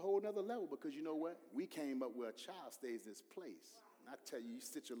there. That's a whole nother level, because you know what? We came up where a child stays in this place. And I tell you, you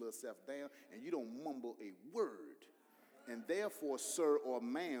sit your little self down and you don't mumble a word. And therefore, sir or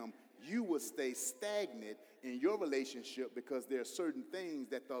ma'am, you will stay stagnant in your relationship, because there are certain things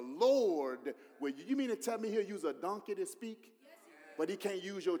that the Lord will. You mean to tell me he'll use a donkey to speak? But he can't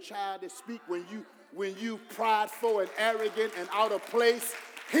use your child to speak when you prideful and arrogant and out of place?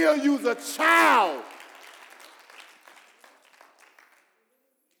 He'll use a child.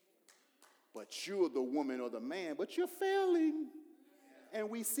 But you're the woman or the man, but you're failing. And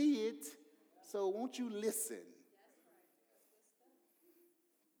we see it. So won't you listen?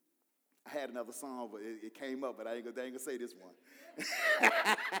 I had another song, but it came up, but I ain't gonna say this one.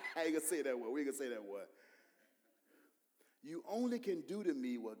 I ain't gonna say that one. We ain't gonna say that one. You only can do to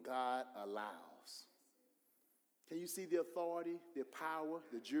me what God allows. Can you see the authority, the power,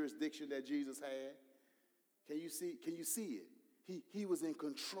 the jurisdiction that Jesus had? Can you see it? He was in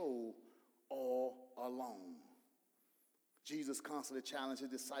control all along. Jesus constantly challenged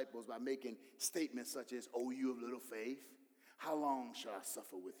his disciples by making statements such as, "Oh, you of little faith, how long shall I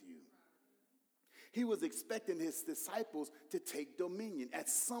suffer with you?" He was expecting his disciples to take dominion. At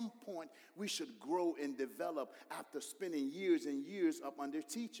some point, we should grow and develop after spending years and years up under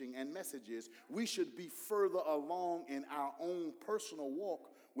teaching and messages. We should be further along in our own personal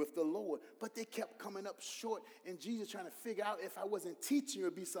walk with the Lord. But they kept coming up short, and Jesus trying to figure out, if I wasn't teaching you,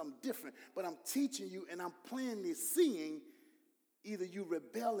 it would be something different. But I'm teaching you, and I'm plainly seeing either you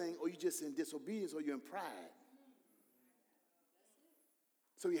rebelling, or you just in disobedience, or you're in pride.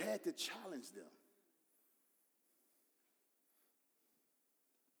 So he had to challenge them.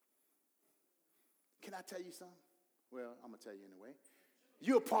 Can I tell you something? Well, I'm going to tell you anyway.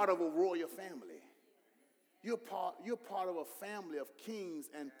 You're part of a royal family. You're part of a family of kings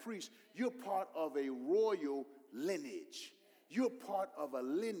and priests. You're part of a royal lineage. You're part of a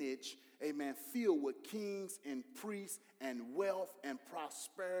lineage, amen, filled with kings and priests and wealth and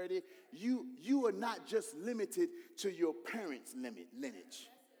prosperity. You are not just limited to your parents' lineage.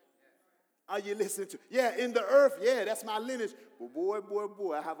 Are you listening to? Yeah, in the earth, yeah, that's my lineage. But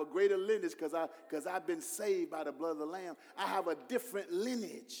boy, I have a greater lineage because I've been saved by the blood of the Lamb. I have a different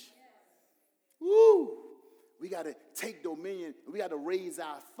lineage. Woo! We got to take dominion. We got to raise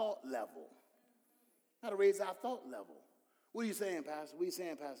our thought level. We got to raise our thought level. What are you saying, Pastor? What are you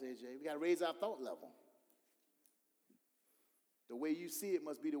saying, Pastor AJ? We got to raise our thought level. The way you see it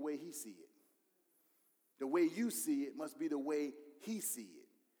must be the way he see it. The way you see it must be the way he see it.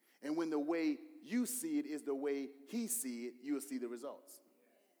 And when the way you see it is the way he see it, you will see the results.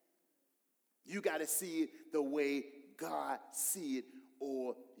 You got to see it the way God see it,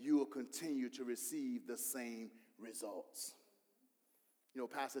 or you will continue to receive the same results. You know,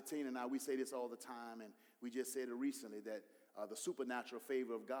 Pastor Tina and I, we say this all the time, and we just said it recently, that the supernatural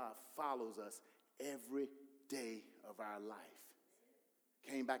favor of God follows us every day of our life.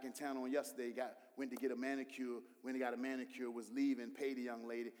 Came back in town on yesterday, went to get a manicure. When he got a manicure, was leaving, paid the young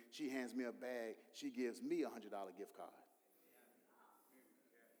lady. She hands me a bag. She gives me a $100 gift card.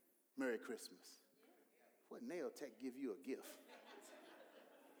 Merry Christmas. What nail tech give you a gift?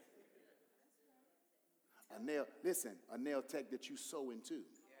 A nail tech that you sew into.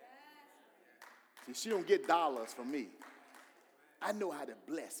 See, she don't get dollars from me. I know how to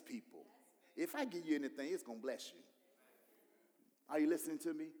bless people. If I give you anything, it's going to bless you. Are you listening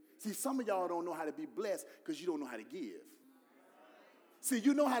to me? See, some of y'all don't know how to be blessed because you don't know how to give. See,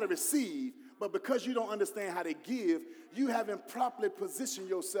 you know how to receive, but because you don't understand how to give, you haven't properly positioned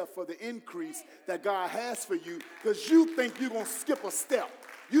yourself for the increase that God has for you, because you think you're going to skip a step.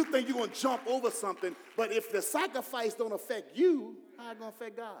 You think you're going to jump over something, but if the sacrifice don't affect you, how it going to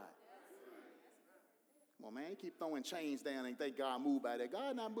affect God? Come on, man, you keep throwing chains down and think God moved by that.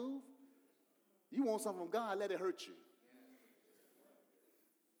 God not moved. You want something from God, let it hurt you.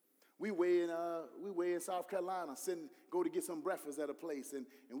 We were in South Carolina, go to get some breakfast at a place, and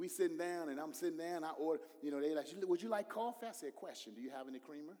we sitting down, and I'm sitting down. I order, they like, would you like coffee? I said, question, do you have any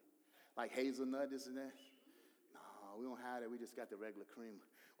creamer? Like hazelnut, this and that? No, we don't have that. We just got the regular creamer.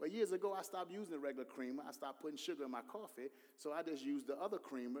 Well, years ago, I stopped using the regular creamer. I stopped putting sugar in my coffee, so I just used the other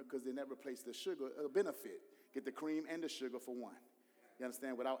creamer because they never replaced the sugar. A benefit, get the cream and the sugar for one. You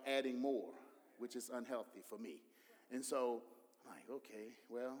understand? Without adding more, which is unhealthy for me. And so I'm like, okay,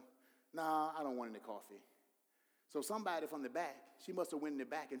 well, nah, I don't want any coffee. So somebody from the back, she must have went in the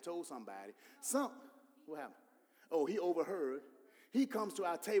back and told somebody. What happened? Oh, he overheard. He comes to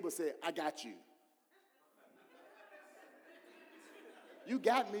our table and said, I got you. You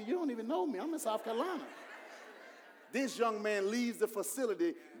got me. You don't even know me. I'm in South Carolina. This young man leaves the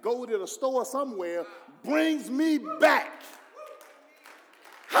facility, goes to the store somewhere, brings me back.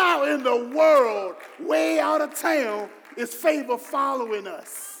 How in the world, way out of town, is favor following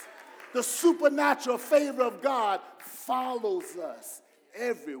us? The supernatural favor of God follows us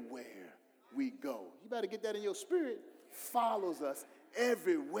everywhere we go. You better get that in your spirit. Follows us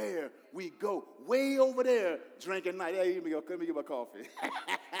everywhere we go. Way over there, drinking night. Hey, let me get my coffee.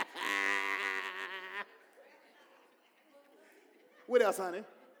 What else, honey?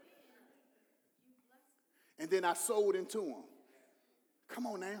 And then I sold into him. Come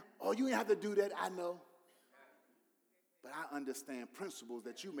on now. Oh, you ain't have to do that. I know. But I understand principles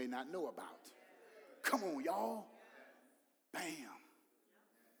that you may not know about. Come on, y'all. Bam.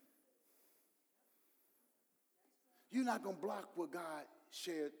 You're not going to block what God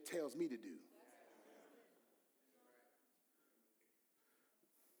tells me to do.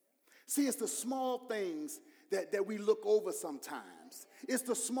 See, it's the small things that we look over sometimes. It's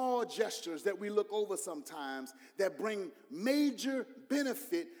the small gestures that we look over sometimes that bring major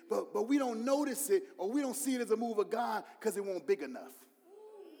benefit, but we don't notice it or we don't see it as a move of God because it won't big enough.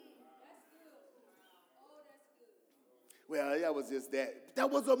 Well, that was just that. That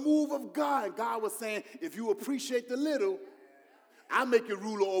was a move of God. God was saying, if you appreciate the little, I'll make you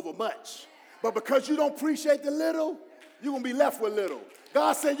ruler over much. But because you don't appreciate the little, you're going to be left with little.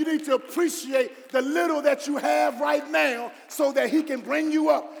 God said you need to appreciate the little that you have right now so that he can bring you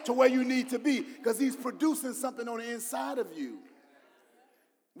up to where you need to be because he's producing something on the inside of you.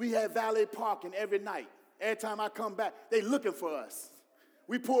 We have valet parking every night. Every time I come back, they looking for us.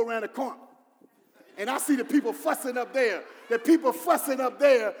 We pull around the corner. And I see the people fussing up there. The people fussing up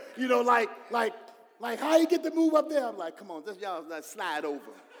there, like how you get to move up there? I'm like, come on, y'all slide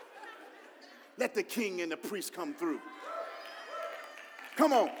over. Let the king and the priest come through.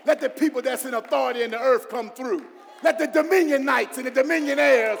 Come on, let the people that's in authority in the earth come through. Let the dominion knights and the dominion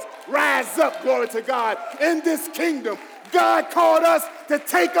heirs rise up, glory to God, in this kingdom. God called us to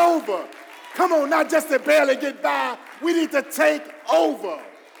take over. Come on, not just to barely get by. We need to take over.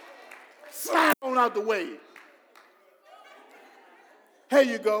 Slide on out the way. Here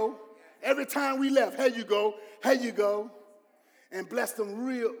you go. Every time we left, here you go. Here you go. And bless them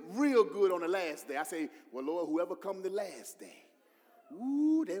real good on the last day. I say, well, Lord, whoever come the last day,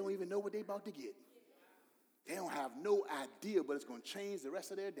 ooh, they don't even know what they about to get. They don't have no idea, but it's going to change the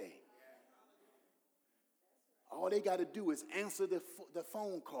rest of their day. All they got to do is answer the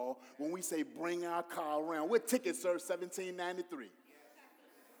phone call when we say bring our car around. What ticket, sir? $17.93.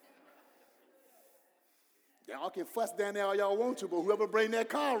 Y'all can fuss down there all y'all want to, but whoever bring that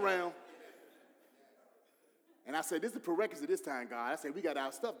car around. And I said, this is the prerequisite this time, God. I said, we got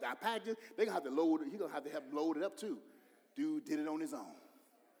our stuff, our packages. They're going to have to load it. He's going to have to load it up, too. Dude did it on his own.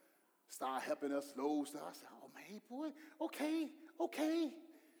 Started helping us load stuff. I said, oh, man, boy, okay.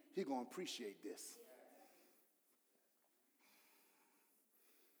 He's going to appreciate this.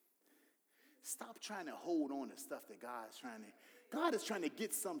 Stop trying to hold on to stuff that God is trying to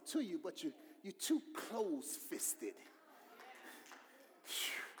get some to you, but you're too close-fisted.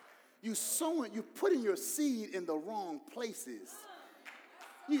 You're putting your seed in the wrong places.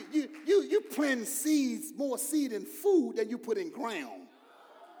 You plant more seed in food than you put in ground.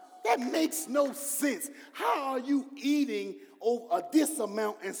 That makes no sense. How are you eating over this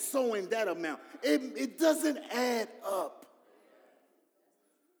amount and sowing that amount? It doesn't add up.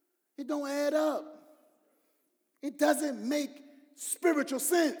 It don't add up. It doesn't make spiritual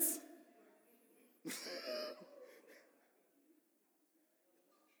sense.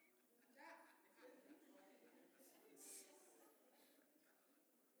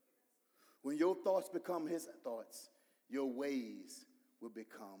 When your thoughts become his thoughts, your ways will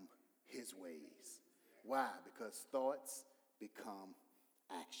become his ways. Why? Because thoughts become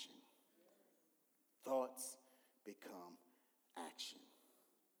action. Thoughts become action.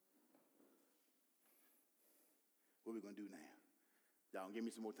 What are we going to do now? Y'all gonna give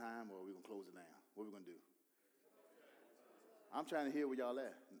me some more time, or are we gonna close it down? What are we gonna do? I'm trying to hear where y'all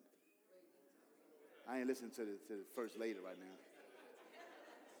at. I ain't listening to the first lady right now.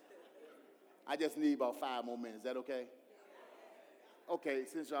 I just need about 5 more minutes. Is that okay? Okay,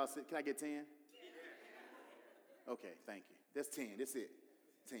 since y'all said, can I get 10? Okay, thank you. That's 10. That's it.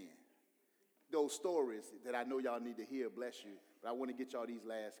 10. Those stories that I know y'all need to hear, bless you. But I want to get y'all these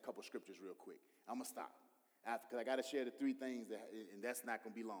last couple scriptures real quick. I'm going to stop. Because I got to share the 3 things, and that's not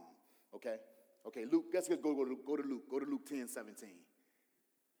going to be long. Okay? Okay, Luke, let's just go to Luke. Go to Luke 10:17.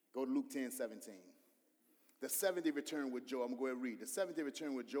 Go to Luke 10:17. The 70 returned with joy. I'm going to go ahead and read. The 70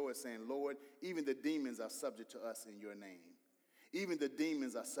 returned with joy, saying, Lord, even the demons are subject to us in your name. Even the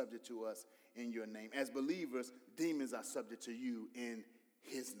demons are subject to us in your name. As believers, demons are subject to you in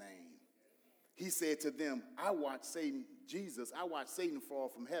his name. He said to them, I watched Satan fall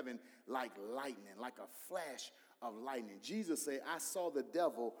from heaven like lightning, like a flash of lightning. Jesus said, I saw the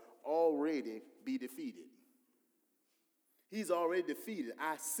devil already be defeated. He's already defeated.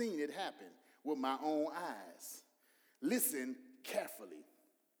 I seen it happen with my own eyes. Listen carefully.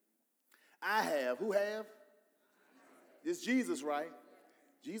 Who have? It's Jesus, right?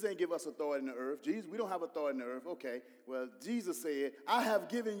 Jesus ain't give us authority in the earth. Jesus, we don't have authority in the earth. Okay, well, Jesus said, I have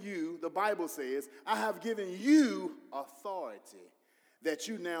given you, the Bible says, I have given you authority that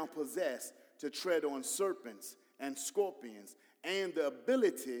you now possess to tread on serpents and scorpions and the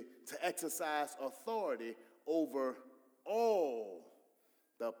ability to exercise authority over all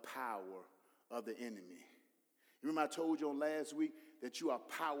the power of the enemy. You remember I told you on last week that you are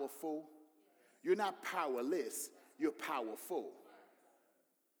powerful? You're not powerless, you're powerful.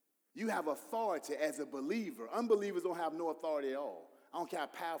 You have authority as a believer. Unbelievers don't have no authority at all. I don't care how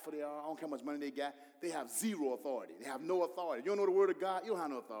powerful they are. I don't care how much money they got. They have zero authority. They have no authority. You don't know the word of God? You don't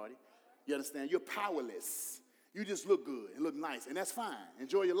have no authority. You understand? You're powerless. You just look good and look nice, and that's fine.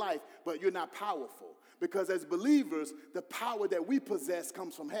 Enjoy your life, but you're not powerful. Because as believers, the power that we possess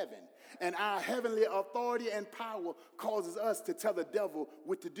comes from heaven. And our heavenly authority and power causes us to tell the devil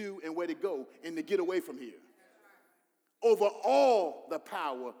what to do and where to go and to get away from here. Over all the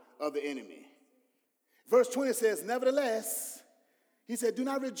power of the enemy. Verse 20 says, nevertheless, he said, do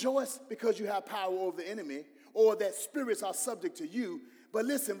not rejoice because you have power over the enemy or that spirits are subject to you. But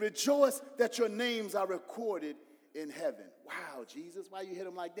listen, rejoice that your names are recorded in heaven. Wow, Jesus, why you hit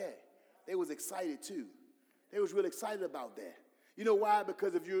them like that? They was excited too. They was really excited about that. You know why?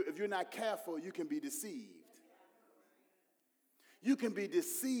 Because if you're not careful, you can be deceived. You can be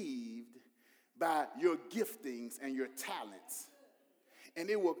deceived by your giftings and your talents. And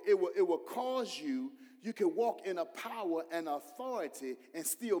it will cause you can walk in a power and authority and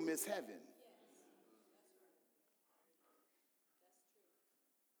still miss heaven.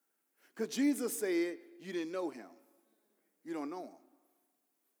 Because Jesus said you didn't know him. You don't know him.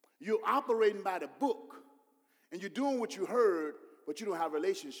 You're operating by the book, and you're doing what you heard, but you don't have a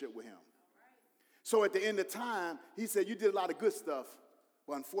relationship with him. So at the end of time, he said, you did a lot of good stuff,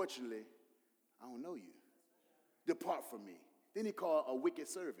 but unfortunately, I don't know you. Depart from me. Then he called a wicked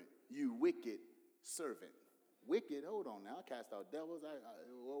servant. You wicked servant. Wicked? Hold on now. I cast out devils.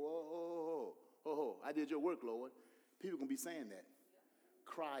 I did your work, Lord. People going to be saying that.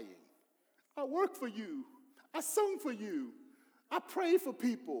 Crying. I worked for you. I sung for you. I prayed for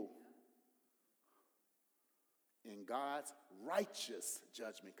people. In God's righteous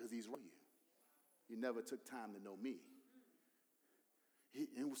judgment, because he's right. You never took time to know me.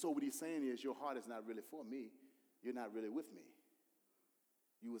 And so what he's saying is your heart is not really for me. You're not really with me.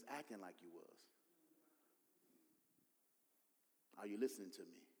 You was acting like you was. Are you listening to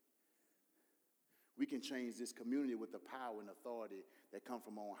me? We can change this community with the power and authority that come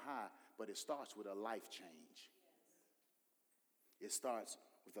from on high, but it starts with a life change. It starts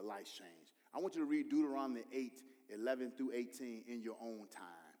with a life change. I want you to read Deuteronomy 8:11 through 18 in your own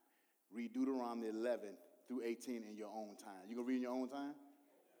time. Read Deuteronomy 11 through 18 in your own time. You gonna read in your own time?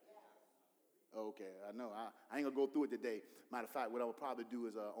 Okay, I know. I ain't gonna go through it today. Matter of fact, what I will probably do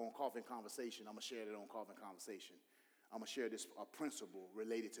is on Coffee Conversation. I'm gonna share it on Coffee Conversation. I'm gonna share this principle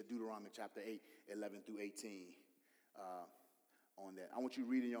related to Deuteronomy chapter 8:11 through 18 on that. I want you to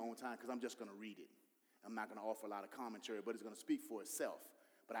read in your own time because I'm just gonna read it. I'm not gonna offer a lot of commentary, but it's gonna speak for itself.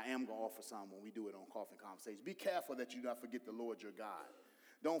 But I am gonna offer some when we do it on Coffee Conversation. Be careful that you don't forget the Lord your God.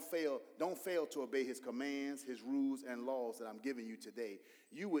 Don't fail to obey his commands, his rules, and laws that I'm giving you today.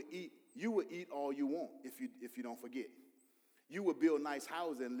 You will eat all you want if you don't forget. You will build nice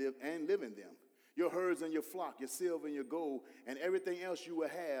houses and live in them. Your herds and your flock, your silver and your gold, and everything else you will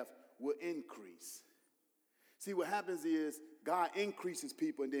have will increase. See, what happens is God increases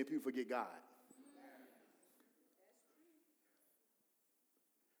people and then people forget God.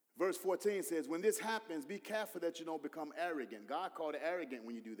 Verse 14 says, when this happens, be careful that you don't become arrogant. God called it arrogant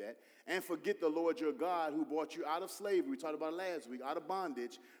when you do that. And forget the Lord your God who brought you out of slavery. We talked about it last week, out of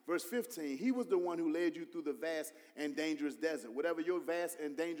bondage. Verse 15, he was the one who led you through the vast and dangerous desert. Whatever your vast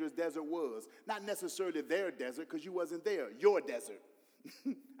and dangerous desert was. Not necessarily their desert, because you wasn't there. Your desert.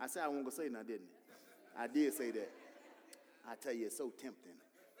 I said I wasn't going to say nothing, didn't I? I did say that. I tell you, it's so tempting.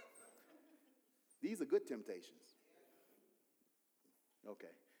 These are good temptations. Okay.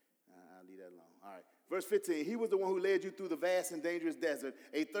 I'll leave that alone. All right. Verse 15, he was the one who led you through the vast and dangerous desert,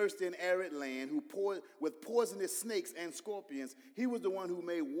 a thirsty and arid land, with poisonous snakes and scorpions. He was the one who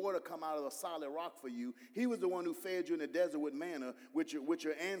made water come out of a solid rock for you. He was the one who fed you in the desert with manna, which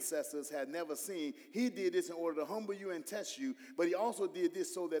your ancestors had never seen. He did this in order to humble you and test you, but he also did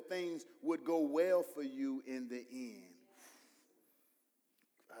this so that things would go well for you in the end.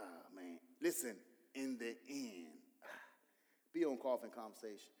 Ah, man. Listen, in the end. Be on Coffee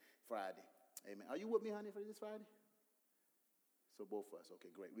Conversation Friday. Amen. Are you with me, honey, for this Friday? So both of us. Okay,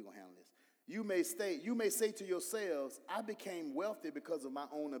 great. We're going to handle this. You may say to yourselves, I became wealthy because of my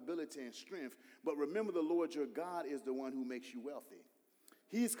own ability and strength, but remember the Lord your God is the one who makes you wealthy.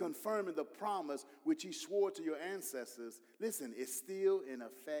 He's confirming the promise which he swore to your ancestors. Listen, it's still in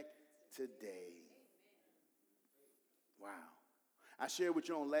effect today. Wow. I shared with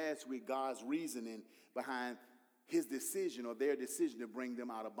you on last week God's reasoning behind his decision or their decision to bring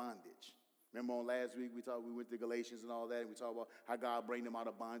them out of bondage. Remember on last week we went to Galatians and all that, and we talked about how God brought them out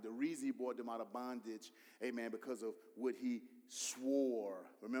of bondage. The reason he brought them out of bondage, amen, because of what he swore.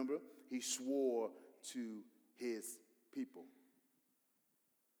 Remember? He swore to his people.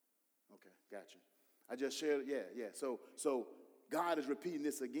 Okay, gotcha. I just shared, yeah. So God is repeating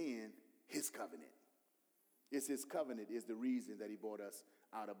this again, his covenant. It's his covenant is the reason that he brought us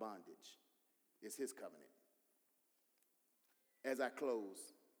out of bondage. It's his covenant. As I close,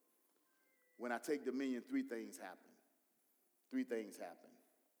 when I take dominion, three things happen. Three things happen.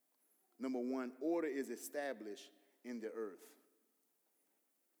 Number one, order is established in the earth.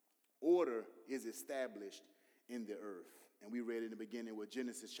 Order is established in the earth. And we read in the beginning with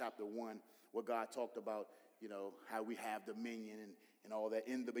Genesis chapter 1, where God talked about, how we have dominion and all that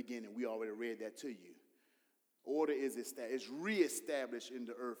in the beginning. We already read that to you. Order is reestablished in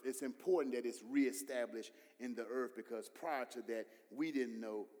the earth. It's important that it's reestablished in the earth because prior to that, we didn't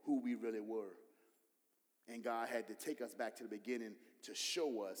know who we really were. And God had to take us back to the beginning to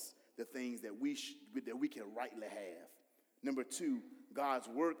show us the things that we can rightly have. Number two, God's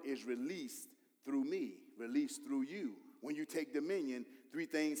work is released through me, released through you. When you take dominion, three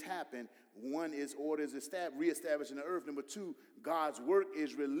things happen. One is order is reestablished in the earth. Number two, God's work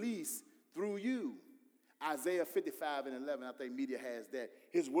is released through you. Isaiah 55:11, I think media has that.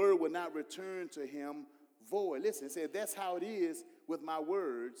 His word will not return to him void. Listen, it says that's how it is with my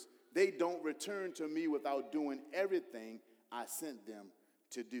words. They don't return to me without doing everything I sent them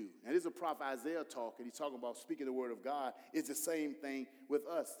to do. Now, this is a prophet Isaiah talking. He's talking about speaking the word of God. It's the same thing with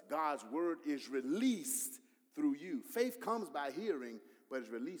us. God's word is released through you. Faith comes by hearing, but it's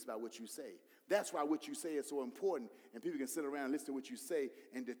released by what you say. That's why what you say is so important, and people can sit around and listen to what you say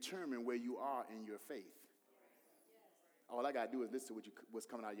and determine where you are in your faith. All I got to do is listen to what's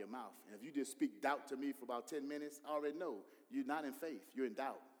coming out of your mouth. And if you just speak doubt to me for about 10 minutes, I already know you're not in faith. You're in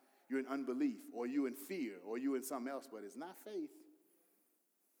doubt. You're in unbelief, or you're in fear, or you're in something else, but it's not faith.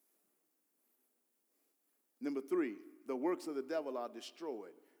 Number three, the works of the devil are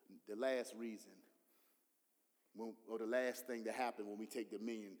destroyed. The last reason, or the last thing that happened when we take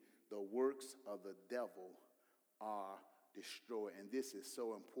dominion, the works of the devil are destroyed. And this is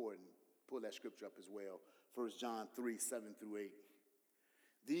so important. Pull that scripture up as well. 1 John 3:7-8.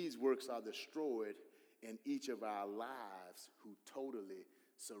 These works are destroyed in each of our lives who totally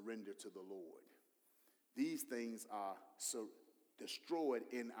surrender to the Lord. These things are destroyed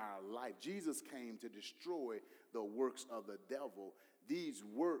in our life. Jesus came to destroy the works of the devil. These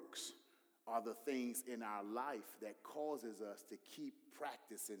works are the things in our life that causes us to keep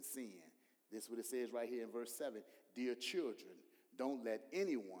practicing sin. This is what it says right here in verse 7. Dear children, don't let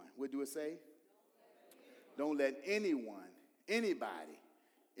anyone, what do it say? Don't let anyone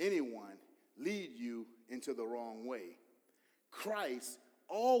lead you into the wrong way. Christ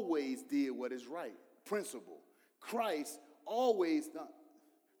always did what is right. Principle. Christ always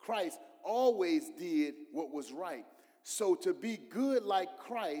did what was right. So to be good like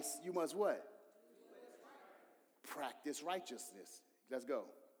Christ, you must what? Practice righteousness. Let's go.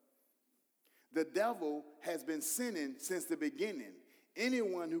 The devil has been sinning since the beginning.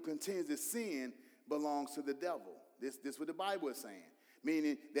 Anyone who continues to sin belongs to the devil. This is what the Bible is saying.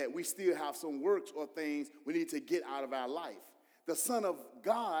 Meaning that we still have some works or things we need to get out of our life. The Son of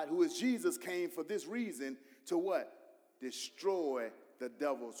God, who is Jesus, came for this reason to what? Destroy the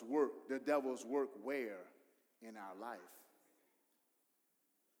devil's work. The devil's work where? In our life.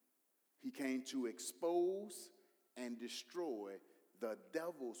 He came to expose and destroy the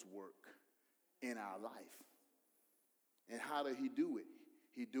devil's work in our life. And how did he do it?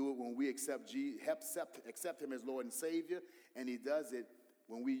 He do it when we accept him as Lord and Savior, and he does it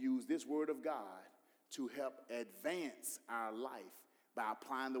when we use this word of God to help advance our life by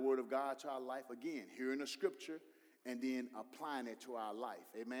applying the word of God to our life. Again, hearing the scripture and then applying it to our life.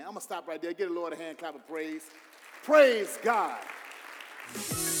 Amen. I'm going to stop right there. Give the Lord a hand clap of praise. Praise God.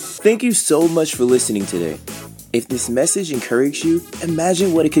 Thank you so much for listening today. If this message encouraged you,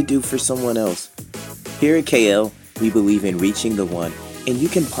 imagine what it could do for someone else. Here at KL, we believe in reaching the one, and you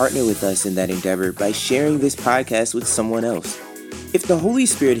can partner with us in that endeavor by sharing this podcast with someone else. If the Holy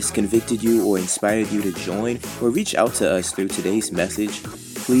Spirit has convicted you or inspired you to join or reach out to us through today's message,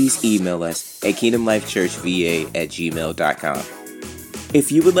 please email us at kingdomlifechurchva@gmail.com. If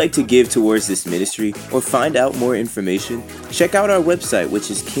you would like to give towards this ministry or find out more information, check out our website,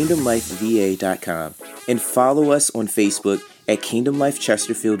 which is kingdomlifeva.com, and follow us on Facebook at Kingdom Life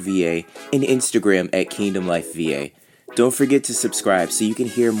Chesterfield VA and Instagram at Kingdom Life VA. Don't forget to subscribe so you can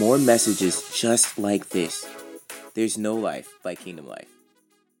hear more messages just like this. There's no life like Kingdom Life.